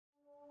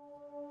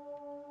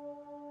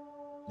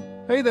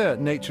Hey there,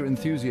 nature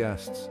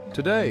enthusiasts.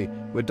 Today,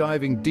 we're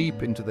diving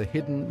deep into the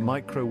hidden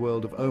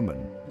micro-world of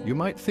Oman. You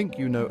might think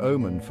you know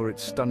Oman for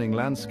its stunning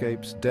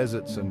landscapes,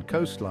 deserts, and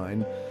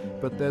coastline,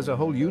 but there's a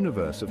whole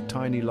universe of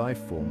tiny life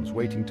forms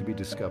waiting to be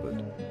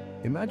discovered.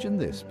 Imagine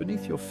this: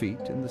 beneath your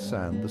feet, in the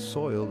sand, the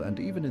soil, and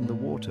even in the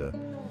water,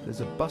 there's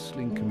a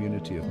bustling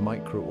community of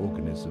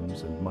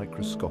microorganisms and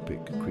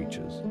microscopic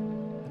creatures.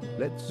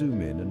 Let's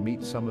zoom in and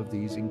meet some of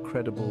these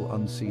incredible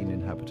unseen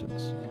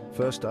inhabitants.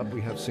 First up,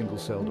 we have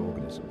single-celled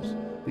organisms.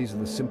 These are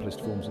the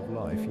simplest forms of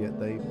life, yet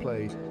they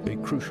play a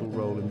crucial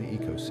role in the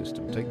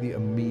ecosystem. Take the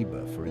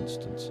amoeba, for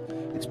instance.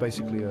 It's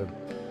basically a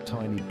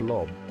tiny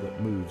blob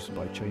that moves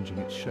by changing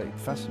its shape.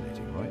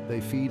 Fascinating, right? They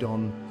feed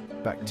on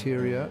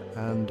bacteria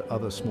and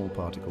other small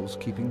particles,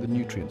 keeping the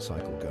nutrient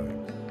cycle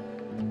going.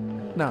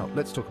 Now,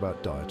 let's talk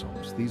about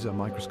diatoms. These are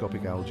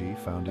microscopic algae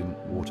found in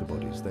water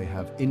bodies. They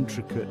have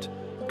intricate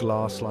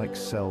glass-like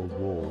cell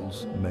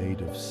walls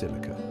made of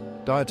silica.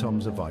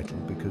 Diatoms are vital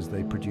because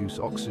they produce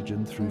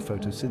oxygen through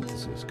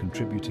photosynthesis,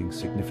 contributing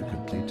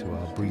significantly to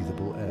our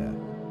breathable air.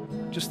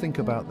 Just think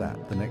about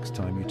that the next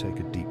time you take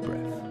a deep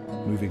breath.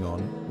 Moving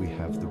on, we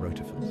have the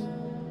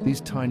rotifers. These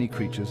tiny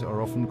creatures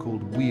are often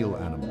called wheel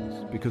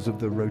animals because of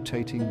the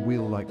rotating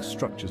wheel-like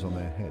structures on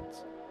their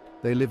heads.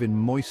 They live in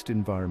moist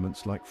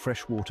environments like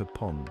freshwater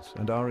ponds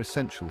and are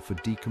essential for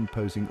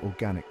decomposing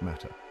organic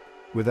matter.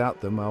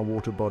 Without them, our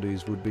water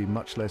bodies would be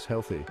much less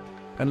healthy.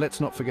 And let's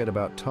not forget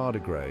about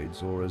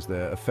tardigrades, or as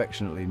they're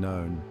affectionately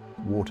known,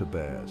 water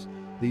bears.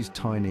 These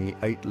tiny,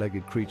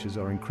 eight-legged creatures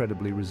are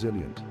incredibly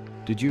resilient.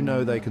 Did you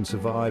know they can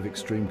survive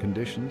extreme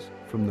conditions,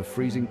 from the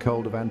freezing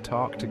cold of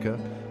Antarctica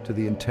to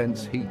the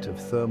intense heat of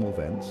thermal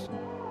vents?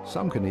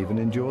 Some can even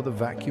endure the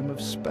vacuum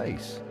of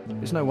space.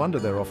 It's no wonder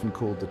they're often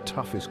called the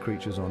toughest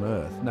creatures on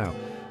Earth. Now,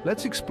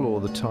 let's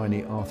explore the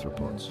tiny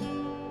arthropods.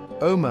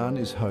 Oman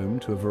is home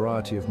to a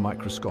variety of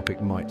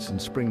microscopic mites and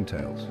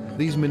springtails.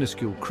 These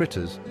minuscule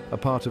critters are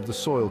part of the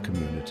soil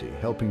community,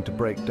 helping to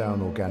break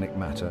down organic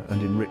matter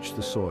and enrich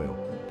the soil.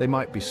 They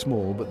might be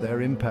small, but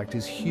their impact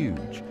is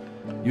huge.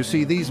 You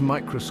see, these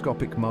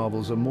microscopic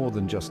marvels are more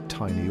than just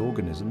tiny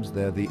organisms.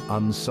 They're the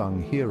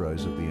unsung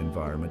heroes of the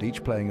environment,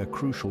 each playing a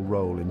crucial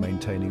role in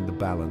maintaining the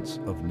balance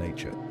of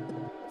nature.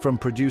 From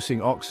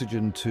producing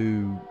oxygen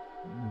to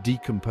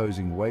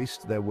decomposing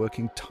waste, they're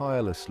working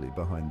tirelessly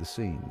behind the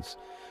scenes.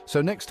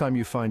 So next time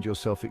you find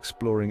yourself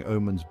exploring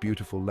Oman's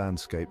beautiful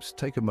landscapes,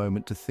 take a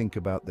moment to think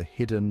about the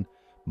hidden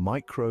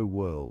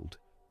micro-world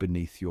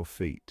beneath your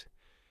feet.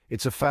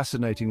 It's a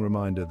fascinating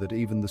reminder that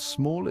even the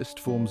smallest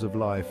forms of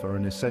life are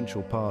an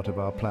essential part of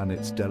our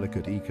planet's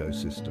delicate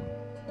ecosystem.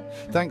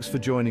 Thanks for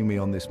joining me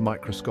on this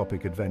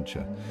microscopic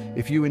adventure.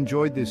 If you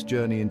enjoyed this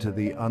journey into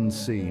the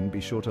unseen,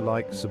 be sure to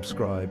like,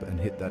 subscribe, and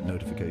hit that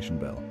notification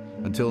bell.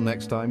 Until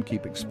next time,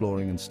 keep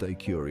exploring and stay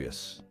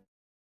curious.